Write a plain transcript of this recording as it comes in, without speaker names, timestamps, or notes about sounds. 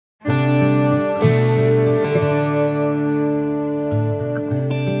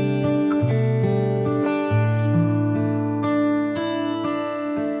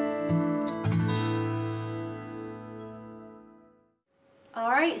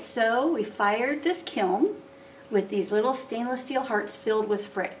so we fired this kiln with these little stainless steel hearts filled with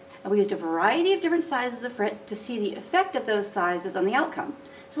Frit. And we used a variety of different sizes of Frit to see the effect of those sizes on the outcome.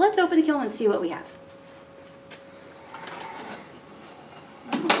 So let's open the kiln and see what we have.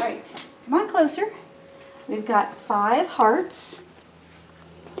 All right, come on closer. We've got 5 hearts.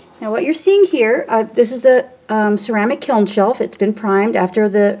 Now what you're seeing here, this is a ceramic kiln shelf. It's been primed. After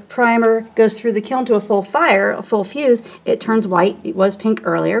the primer goes through the kiln to a full fire, a full fuse, it turns white. It was pink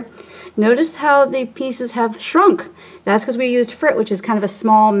earlier. Notice how the pieces have shrunk. That's because we used Frit, which is kind of a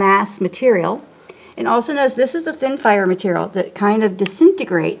small mass material. And also notice this is the thin fire material that kind of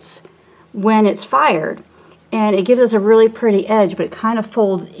disintegrates when it's fired. And it gives us a really pretty edge, but it kind of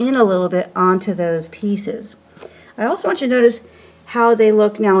folds in a little bit onto those pieces. I also want you to notice how they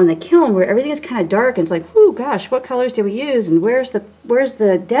look now in the kiln, where everything is kind of dark and it's like, oh gosh, what colors did we use, and where's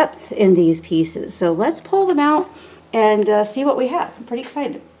the depth in these pieces? So let's pull them out and see what we have. I'm pretty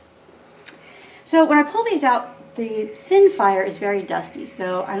excited. So when I pull these out, the thin fire is very dusty,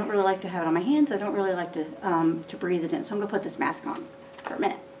 so I don't really like to have it on my hands. I don't really like to breathe it in, so I'm going to put this mask on for a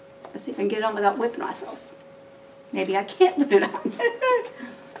minute. Let's see if I can get it on without whipping myself. Maybe I can't put it on.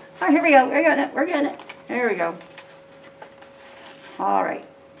 All right, here we go. We're getting it. We're getting it. There we go. All right.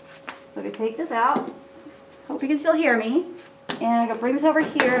 So I'm going to take this out. Hope you can still hear me. And I'm going to bring this over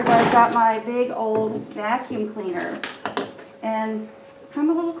here where I've got my big old vacuum cleaner. And come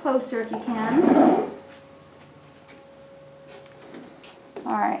a little closer if you can.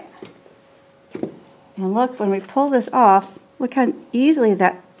 All right. And look, when we pull this off, look how easily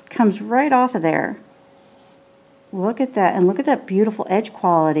that comes right off of there. Look at that, and look at that beautiful edge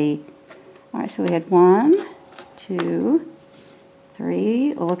quality. All right, so we had 1, 2,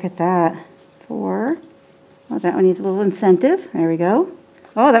 3, look at that, 4. Oh, that one needs a little incentive. There we go.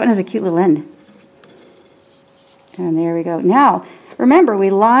 Oh, that one has a cute little end. And there we go. Now, remember, we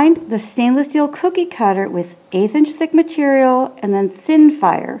lined the stainless steel cookie cutter with 1/8 inch thick material and then thin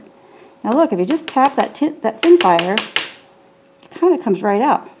fire. Now look, if you just tap that thin fire, it kind of comes right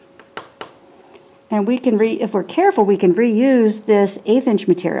out. And we can, if we're careful, we can reuse this 1/8 inch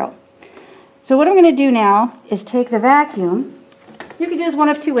material. So what I'm going to do now is take the vacuum. You can do this one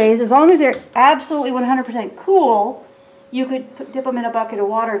of 2 ways. As long as they're absolutely 100% cool, you could dip them in a bucket of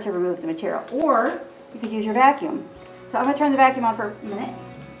water to remove the material. Or you could use your vacuum. So I'm going to turn the vacuum on for a minute.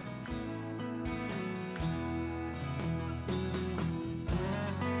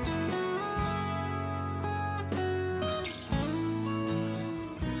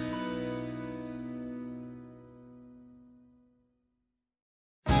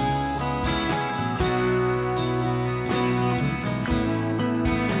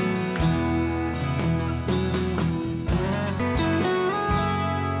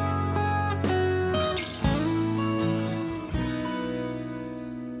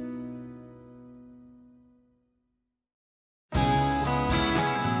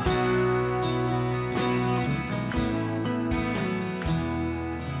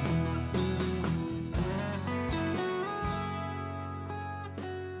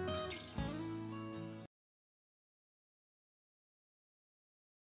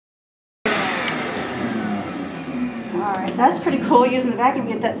 All right, that's pretty cool using the vacuum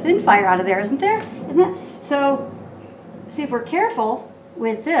to get that thin fire out of there, isn't there? Isn't that? So, see, if we're careful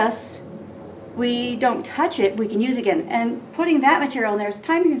with this, we don't touch it, we can use it again. And putting that material in there is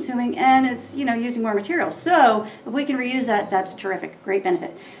time consuming, and it's, you know, using more material. So, if we can reuse that, that's terrific, great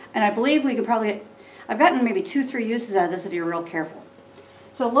benefit. And I believe we could probably, I've gotten maybe 2-3 uses out of this if you're real careful.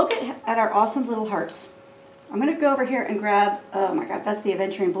 So look at our awesome little hearts. I'm going to go over here and grab, oh my God, that's the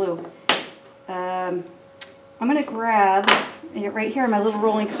aventurine blue. I'm going to grab it right here in my little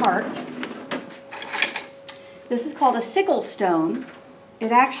rolling cart. This is called a sickle stone.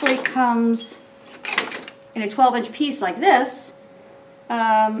 It actually comes in a 12-inch piece like this.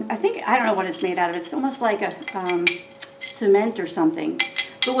 I don't know what it's made out of. It's almost like a cement or something.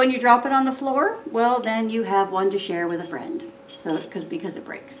 But when you drop it on the floor, well, then you have one to share with a friend. So, because it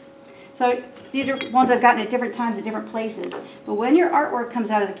breaks. So these are ones I've gotten at different times at different places. But when your artwork comes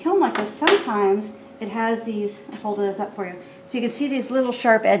out of the kiln like this, sometimes it has these, I'll hold this up for you, so you can see these little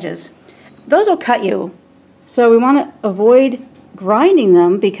sharp edges. Those will cut you. So we want to avoid grinding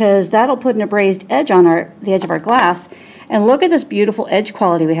them because that'll put an abrased edge on the edge of our glass. And look at this beautiful edge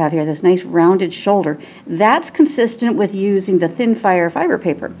quality we have here, this nice rounded shoulder. That's consistent with using the thin fire fiber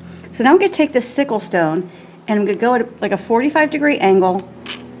paper. So now I'm going to take this sickle stone and I'm going to go at like a 45-degree angle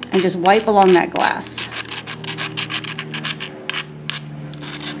and just wipe along that glass.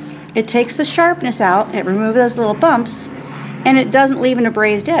 It takes the sharpness out, it removes those little bumps, and it doesn't leave an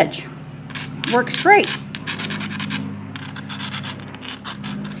abrased edge. Works great.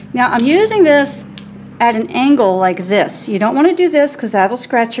 Now I'm using this at an angle like this. You don't want to do this because that'll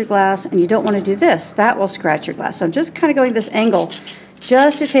scratch your glass, and you don't want to do this. That will scratch your glass. So I'm just kind of going this angle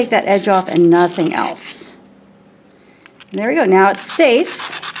just to take that edge off and nothing else. And there we go. Now it's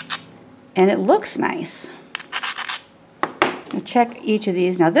safe and it looks nice. I'll check each of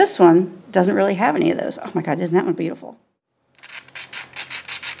these. Now this one doesn't really have any of those. Oh my God, isn't that one beautiful?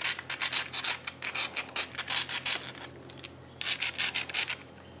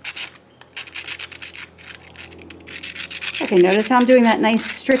 Okay, notice how I'm doing that nice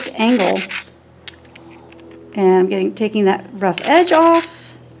strict angle, and I'm taking that rough edge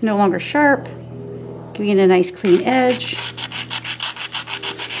off, no longer sharp, giving it a nice clean edge,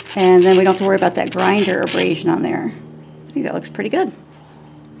 and then we don't have to worry about that grinder abrasion on there. I think that looks pretty good.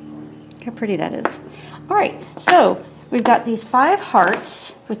 Look how pretty that is. All right, so we've got these 5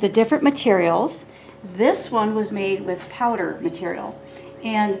 hearts with the different materials. This one was made with powder material,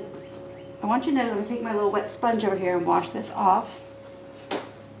 and I want you to know, I'm going to take my little wet sponge over here and wash this off.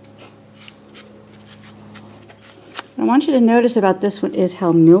 I want you to notice about this one is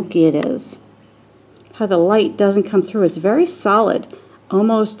how milky it is. How the light doesn't come through. It's very solid,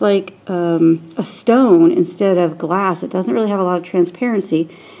 almost like a stone instead of glass. It doesn't really have a lot of transparency.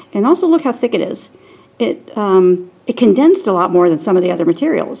 And also look how thick it is. It condensed a lot more than some of the other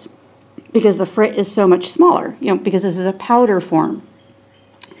materials because the frit is so much smaller, because this is a powder form.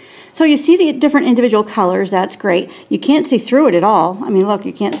 So you see the different individual colors. That's great. You can't see through it at all. I mean, look,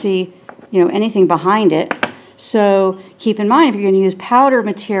 you can't see, anything behind it. So keep in mind, if you're going to use powder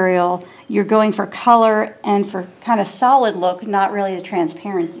material, you're going for color and for kind of solid look, not really the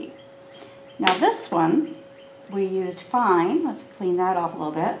transparency. Now this one, we used fine. Let's clean that off a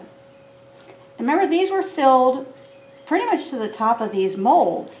little bit. And remember, these were filled pretty much to the top of these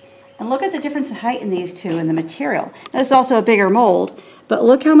molds. And look at the difference in height in these two and the material. Now, this is also a bigger mold, but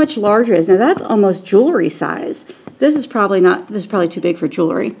look how much larger it is. Now that's almost jewelry size. This is probably too big for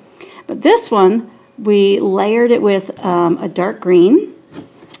jewelry. But this one, we layered it with a dark green,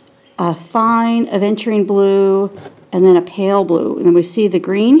 a fine aventurine blue, and then a pale blue. And then we see the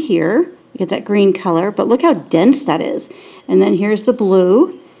green here. You get that green color, but look how dense that is. And then here's the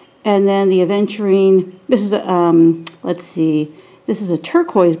blue, and then the aventurine. This is a, let's see, this is a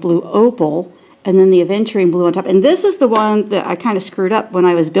turquoise blue opal, and then the aventurine blue on top. And this is the one that I kind of screwed up when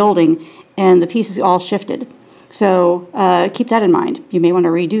I was building, and the pieces all shifted. So keep that in mind. You may want to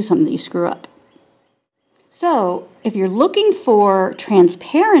redo something that you screw up. So if you're looking for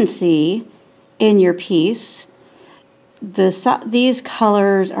transparency in your piece, these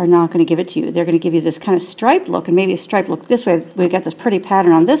colors are not going to give it to you. They're going to give you this kind of striped look, and maybe a striped look this way. We've got this pretty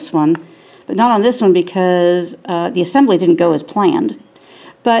pattern on this one, but not on this one because the assembly didn't go as planned.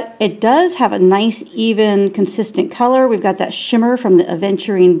 But it does have a nice, even, consistent color. We've got that shimmer from the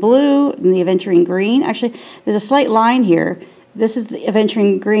aventurine blue and the aventurine green. Actually, there's a slight line here. This is the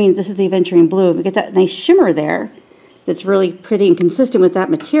aventurine green, this is the aventurine blue. We get that nice shimmer there that's really pretty and consistent with that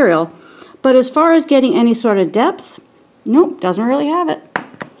material. But as far as getting any sort of depth, nope, doesn't really have it.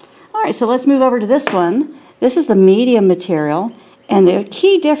 All right, so let's move over to this one. This is the medium material, and the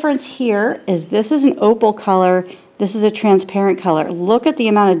key difference here is this is an opal color, this is a transparent color. Look at the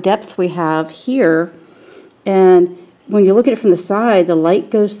amount of depth we have here, and when you look at it from the side, the light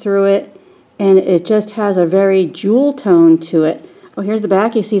goes through it, and it just has a very jewel tone to it. Oh, here's the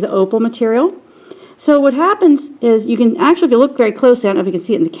back, you see the opal material. So what happens is you can actually, if you look very closely, I don't know if you can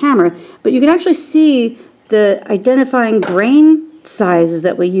see it in the camera, but you can actually see the identifying grain sizes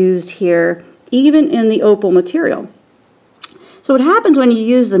that we used here, even in the opal material. So what happens when you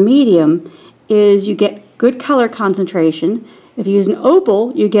use the medium is you get good color concentration. If you use an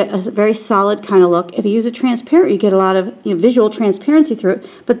opal, you get a very solid kind of look. If you use a transparent, you get a lot of visual transparency through it.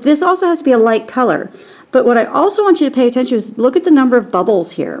 But this also has to be a light color. But what I also want you to pay attention to is look at the number of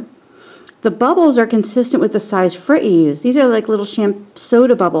bubbles here. The bubbles are consistent with the size frit you use. These are like little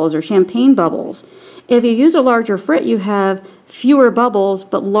soda bubbles or champagne bubbles. If you use a larger frit, you have fewer bubbles,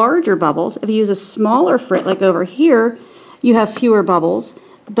 but larger bubbles. If you use a smaller frit, like over here, you have fewer bubbles,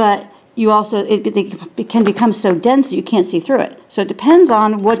 but you also, it can become so dense that you can't see through it. So it depends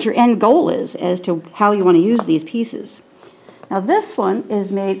on what your end goal is as to how you want to use these pieces. Now this one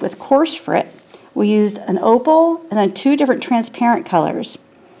is made with coarse frit. We used an opal and then 2 different transparent colors.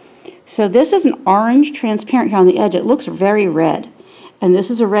 So this is an orange transparent here on the edge. It looks very red. And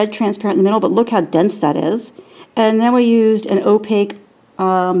this is a red transparent in the middle, but look how dense that is. And then we used an opaque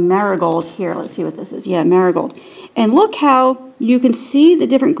marigold here. Let's see what this is. Yeah, marigold. And look how you can see the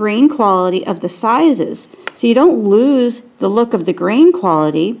different grain quality of the sizes. So you don't lose the look of the grain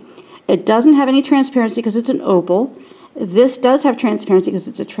quality. It doesn't have any transparency because it's an opal. This does have transparency because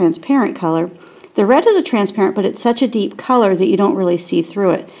it's a transparent color. The red is a transparent, but it's such a deep color that you don't really see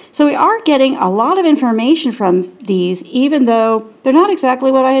through it. So we are getting a lot of information from these, even though they're not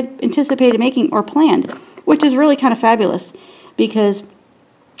exactly what I had anticipated making or planned, which is really kind of fabulous because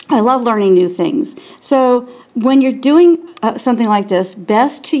I love learning new things. So when you're doing something like this,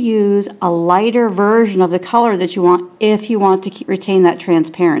 best to use a lighter version of the color that you want if you want to retain that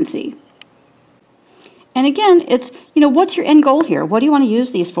transparency. And again, it's, what's your end goal here? What do you want to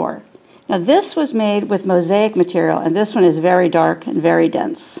use these for? Now this was made with mosaic material, and this one is very dark and very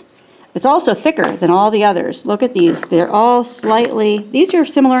dense. It's also thicker than all the others. Look at these. They're all these are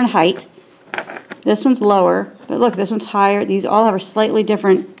similar in height. This one's lower, but look, this one's higher. These all have a slightly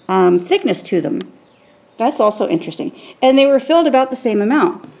different thickness to them. That's also interesting. And they were filled about the same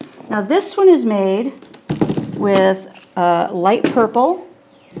amount. Now this one is made with light purple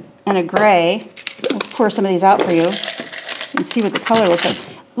and a gray. Let's pour some of these out for you and see what the color looks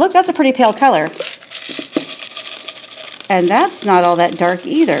like. Look, that's a pretty pale color. And that's not all that dark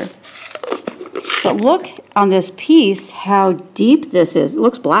either. But look on this piece how deep this is. It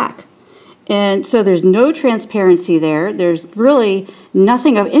looks black. And so there's no transparency there. There's really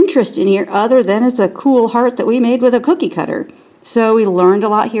nothing of interest in here other than it's a cool heart that we made with a cookie cutter. So we learned a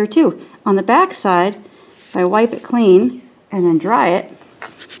lot here too. On the back side, if I wipe it clean and then dry it,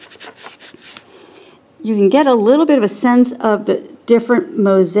 you can get a little bit of a sense of the different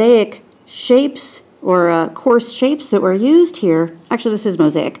mosaic shapes or coarse shapes that were used here. Actually, this is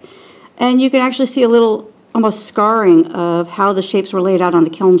mosaic. And you can actually see a little almost scarring of how the shapes were laid out on the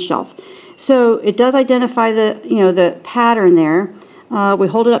kiln shelf. So it does identify the pattern there. We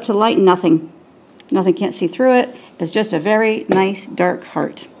hold it up to the light and nothing can't see through it. It's just a very nice dark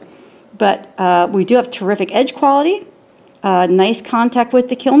heart. But we do have terrific edge quality. Nice contact with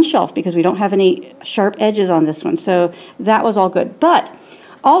the kiln shelf because we don't have any sharp edges on this one. So that was all good. But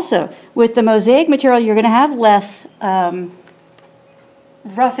also with the mosaic material, you're going to have less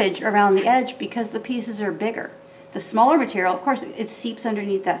roughage around the edge because the pieces are bigger. The smaller material, of course, it seeps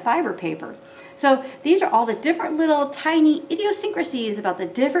underneath that fiber paper. So these are all the different little tiny idiosyncrasies about the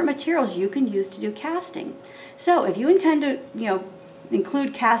different materials you can use to do casting. So if you intend to,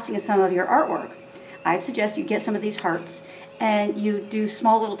 include casting in some of your artwork, I'd suggest you get some of these hearts and you do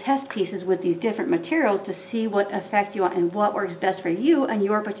small little test pieces with these different materials to see what effect you want and what works best for you and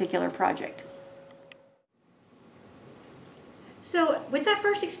your particular project. So with that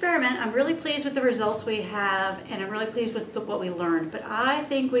first experiment, I'm really pleased with the results we have and I'm really pleased with what we learned. But I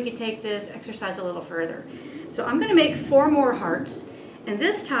think we could take this exercise a little further. So I'm going to make 4 more hearts. And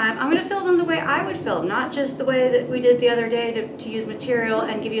this time, I'm going to fill them the way I would fill them, not just the way that we did the other day to use material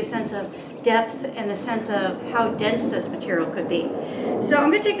and give you a sense of depth and a sense of how dense this material could be. So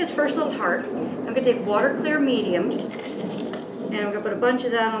I'm going to take this first little heart. I'm going to take water clear medium, and I'm going to put a bunch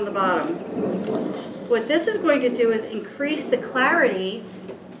of that on the bottom. What this is going to do is increase the clarity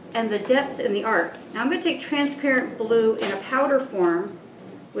and the depth in the art. Now I'm going to take transparent blue in a powder form,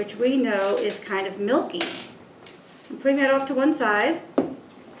 which we know is kind of milky. I'm putting that off to one side.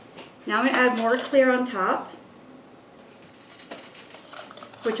 Now I'm going to add more clear on top,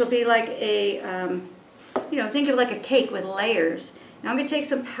 which will be like a, think of like a cake with layers. Now I'm going to take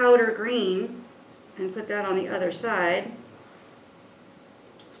some powder green and put that on the other side.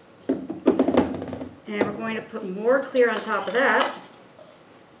 Oops. And we're going to put more clear on top of that.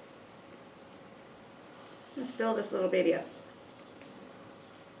 Let's fill this little baby up.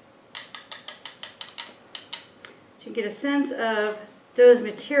 To get a sense of those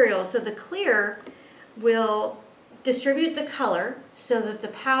materials. So the clear will distribute the color so that the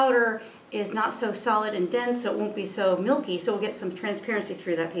powder is not so solid and dense, so it won't be so milky, so we'll get some transparency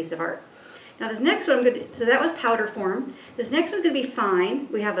through that piece of art. Now this next one, so that was powder form. This next one's going to be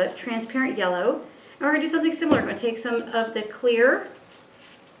fine. We have a transparent yellow. And we're going to do something similar. I'm going to take some of the clear,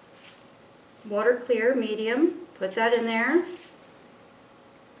 water clear medium, put that in there.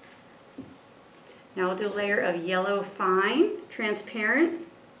 Now we'll do a layer of yellow fine, transparent,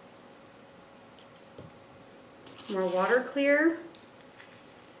 more water clear,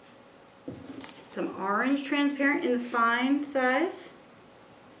 some orange transparent in the fine size.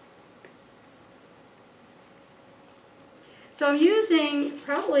 So I'm using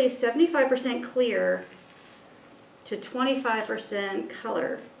probably 75% clear to 25%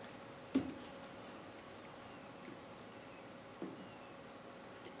 color.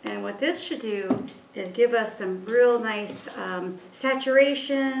 And what this should do is give us some real nice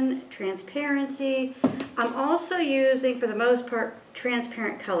saturation, transparency. I'm also using, for the most part,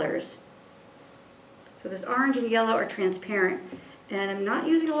 transparent colors. So this orange and yellow are transparent. And I'm not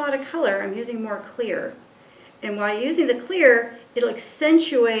using a lot of color, I'm using more clear. And while using the clear, it'll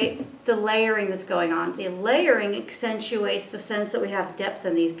accentuate the layering that's going on. The layering accentuates the sense that we have depth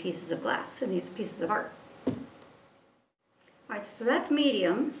in these pieces of glass, in these pieces of art. All right, so that's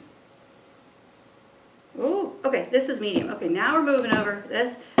medium. Oh, okay, this is medium. Okay, now we're moving over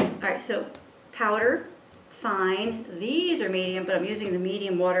this. All right, so powder, fine. These are medium, but I'm using the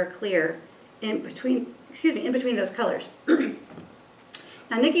medium water clear in between, in between those colors.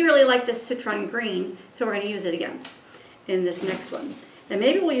 Now, Nikki really liked this citron green, so we're going to use it again in this next one. And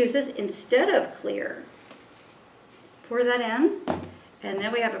maybe we'll use this instead of clear. Pour that in, and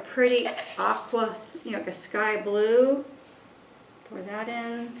then we have a pretty aqua, like a sky blue. Pour that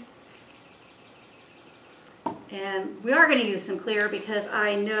in. And we are going to use some clear because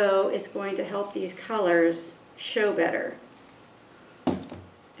I know it's going to help these colors show better.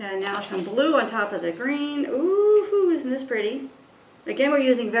 And now some blue on top of the green. Ooh, isn't this pretty? Again, we're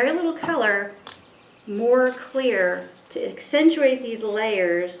using very little color, more clear to accentuate these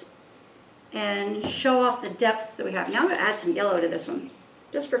layers and show off the depth that we have. Now I'm going to add some yellow to this one,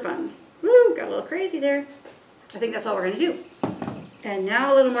 just for fun. Woo, got a little crazy there. I think that's all we're going to do. And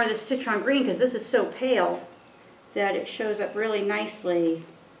now a little more of this citron green, because this is so pale that it shows up really nicely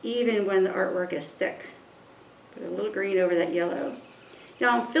even when the artwork is thick. Put a little green over that yellow.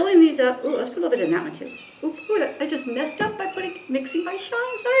 Now I'm filling these up. Ooh, let's put a little bit in that one too. Ooh, I just messed up by mixing my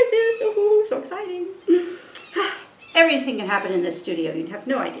sizes. Ooh, so exciting. Everything can happen in this studio. You'd have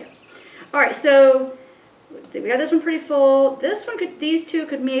no idea. All right, so we got this one pretty full. This one these two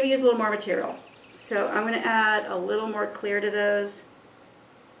could maybe use a little more material. So I'm going to add a little more clear to those.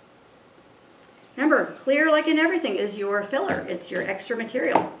 Remember, clear, like in everything, is your filler. It's your extra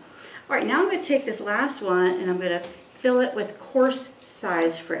material. All right, now I'm going to take this last one and I'm going to fill it with coarse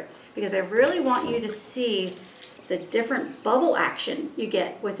size Frit, because I really want you to see the different bubble action you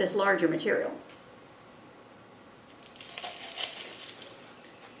get with this larger material.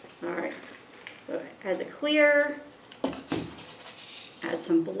 All right, so add the clear, add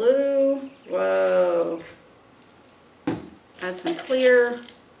some blue, whoa, add some clear,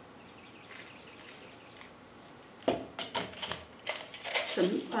 some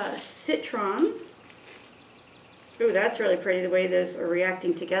citron. Ooh, that's really pretty the way those are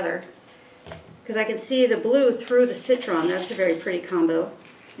reacting together, because I can see the blue through the citron. That's a very pretty combo.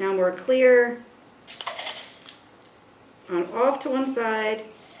 Now more clear on off to one side.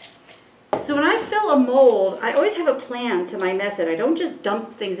 So when I fill a mold, I always have a plan to my method. I don't just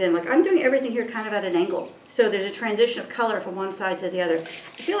dump things in. Like, I'm doing everything here kind of at an angle, so there's a transition of color from one side to the other. I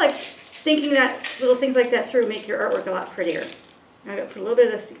feel like thinking that little things like that through make your artwork a lot prettier. I'm going to put a little bit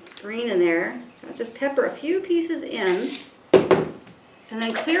of this green in there. I'll just pepper a few pieces in, and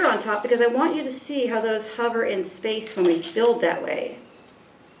then clear on top, because I want you to see how those hover in space when we build that way.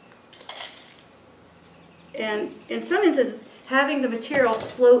 And in some instances, having the material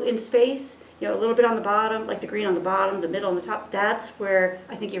float in space, a little bit on the bottom, like the green on the bottom, the middle and the top, that's where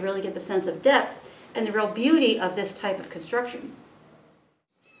I think you really get the sense of depth and the real beauty of this type of construction.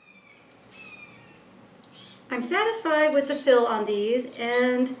 I'm satisfied with the fill on these,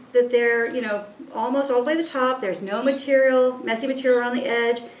 and that they're, almost all the way to the top. There's no material, messy material around the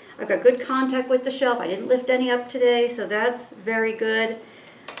edge. I've got good contact with the shelf. I didn't lift any up today, so that's very good.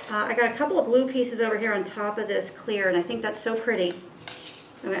 I got a couple of blue pieces over here on top of this clear, and I think that's so pretty.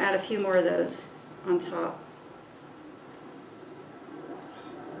 I'm going to add a few more of those on top,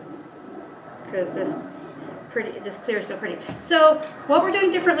 because this clear is so pretty. So what we're doing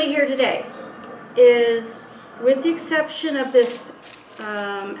differently here today is, with the exception of this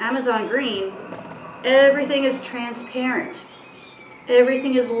Amazon green, everything is transparent.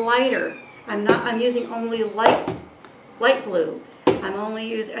 Everything is lighter. I'm using only light blue.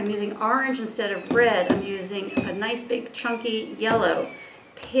 I'm using orange instead of red. I'm using a nice big chunky yellow,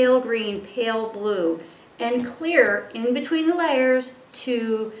 pale green, pale blue, and clear in between the layers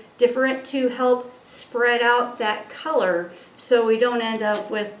to help spread out that color, so we don't end up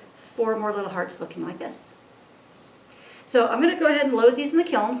with 4 more little hearts looking like this. So I'm going to go ahead and load these in the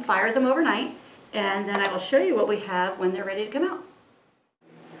kiln, fire them overnight, and then I will show you what we have when they're ready to come out.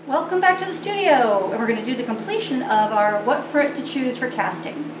 Welcome back to the studio, and we're going to do the completion of our what Frit to choose for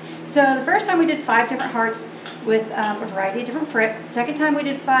casting. So the first time we did 5 different hearts with a variety of different Frit. Second time we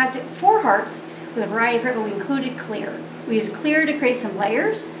did 4 hearts with a variety of Frit, but we included clear. We used clear to create some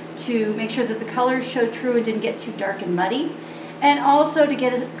layers to make sure that the colors showed true and didn't get too dark and muddy, and also to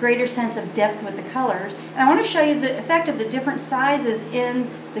get a greater sense of depth with the colors. And I want to show you the effect of the different sizes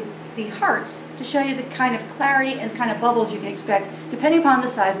in the hearts to show you the kind of clarity and kind of bubbles you can expect depending upon the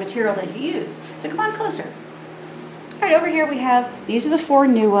size material that you use. So come on closer. All right, over here we have, these are the 4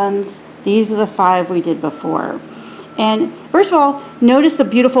 new ones. These are the 5 we did before. And first of all, notice the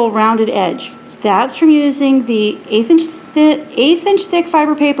beautiful rounded edge. That's from using the 1/8 inch thick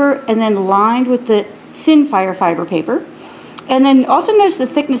fiber paper and then lined with the thin fiber paper. And then also notice the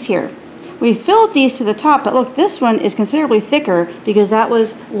thickness here. We filled these to the top, but look, this one is considerably thicker because that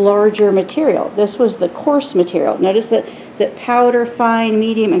was larger material. This was the coarse material. Notice that powder, fine,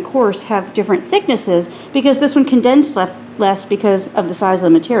 medium, and coarse have different thicknesses because this one condensed less because of the size of the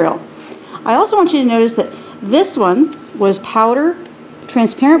material. I also want you to notice that this one was powder,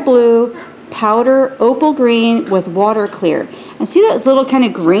 transparent blue, powder, opal green with water clear. And see that little kind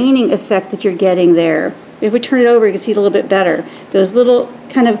of graining effect that you're getting there. If we turn it over, you can see it a little bit better. Those little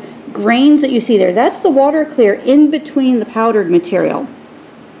kind of grains that you see there, that's the water clear in between the powdered material.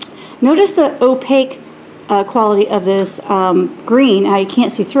 Notice the opaque quality of this green, how you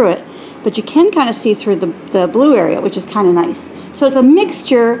can't see through it, but you can kind of see through the blue area, which is kind of nice. So it's a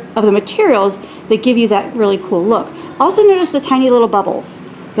mixture of the materials that give you that really cool look. Also notice the tiny little bubbles.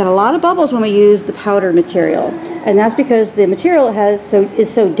 Got a lot of bubbles when we use the powdered material, and that's because the material is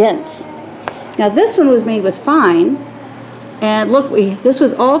so dense. Now this one was made with fine, and look, this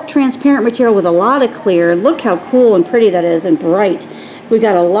was all transparent material with a lot of clear. Look how cool and pretty that is and bright. We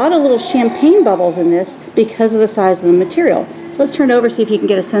got a lot of little champagne bubbles in this because of the size of the material. So let's turn it over, see if you can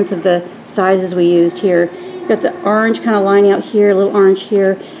get a sense of the sizes we used here. Got the orange kind of lining out here, a little orange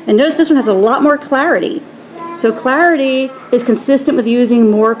here. And notice this one has a lot more clarity. So clarity is consistent with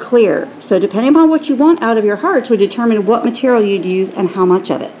using more clear. So depending upon what you want out of your hearts would determine what material you'd use and how much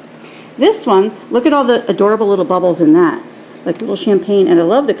of it. This one, look at all the adorable little bubbles in that. Like little champagne, and I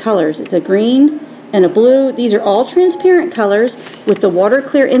love the colors. It's a green and a blue. These are all transparent colors with the water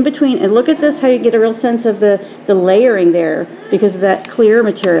clear in between. And look at this, how you get a real sense of the layering there because of that clear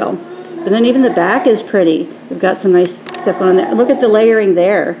material. And then even the back is pretty. We've got some nice stuff going on there. Look at the layering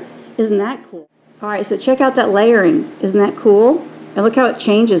there. Isn't that cool? All right, so check out that layering. Isn't that cool? And look how it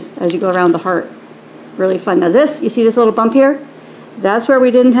changes as you go around the heart. Really fun. Now this, you see this little bump here? That's where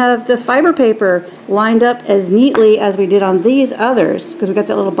we didn't have the fiber paper lined up as neatly as we did on these others because we got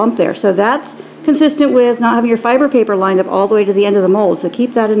that little bump there. So that's consistent with not having your fiber paper lined up all the way to the end of the mold. So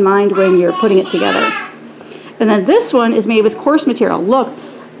keep that in mind when you're putting it together. And then this one is made with coarse material. Look,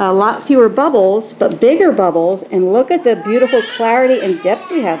 a lot fewer bubbles, but bigger bubbles. And look at the beautiful clarity and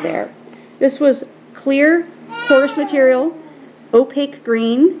depth we have there. This was clear, coarse material, opaque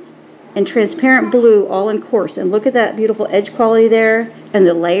green, and transparent blue all in coarse. And look at that beautiful edge quality there and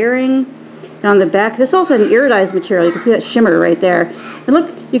the layering. And on the back, this also had an iridized material. You can see that shimmer right there. And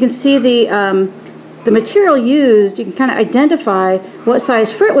look, you can see the material used. You can kind of identify what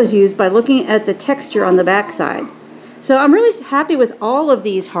size Frit was used by looking at the texture on the back side. So I'm really happy with all of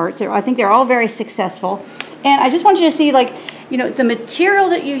these hearts. I think they're all very successful. And I just want you to see, like, you know, the material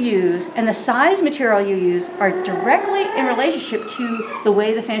that you use and the size material you use are directly in relationship to the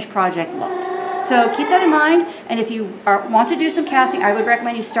way the finished project looked. So keep that in mind, and if you want to do some casting, I would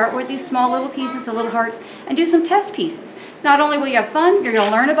recommend you start with these small little pieces, the little hearts, and do some test pieces. Not only will you have fun, you're going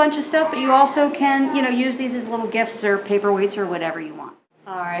to learn a bunch of stuff, but you also can, you know, use these as little gifts or paperweights or whatever you want.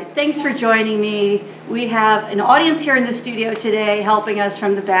 All right, thanks for joining me. We have an audience here in the studio today helping us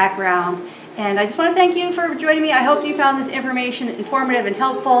from the background. And I just want to thank you for joining me. I hope you found this information informative and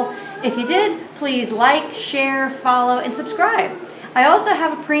helpful. If you did, please like, share, follow, and subscribe. I also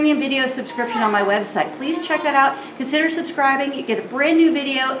have a premium video subscription on my website. Please check that out. Consider subscribing. You get a brand new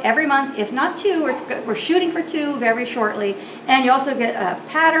video every month, if not 2. We're shooting for 2 very shortly. And you also get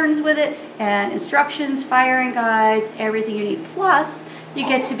patterns with it and instructions, firing guides, everything you need. Plus, you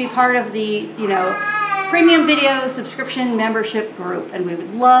get to be part of the, premium video subscription membership group, and we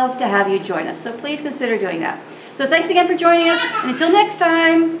would love to have you join us. So please consider doing that. So thanks again for joining us, and until next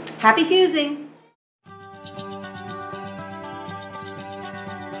time, happy fusing.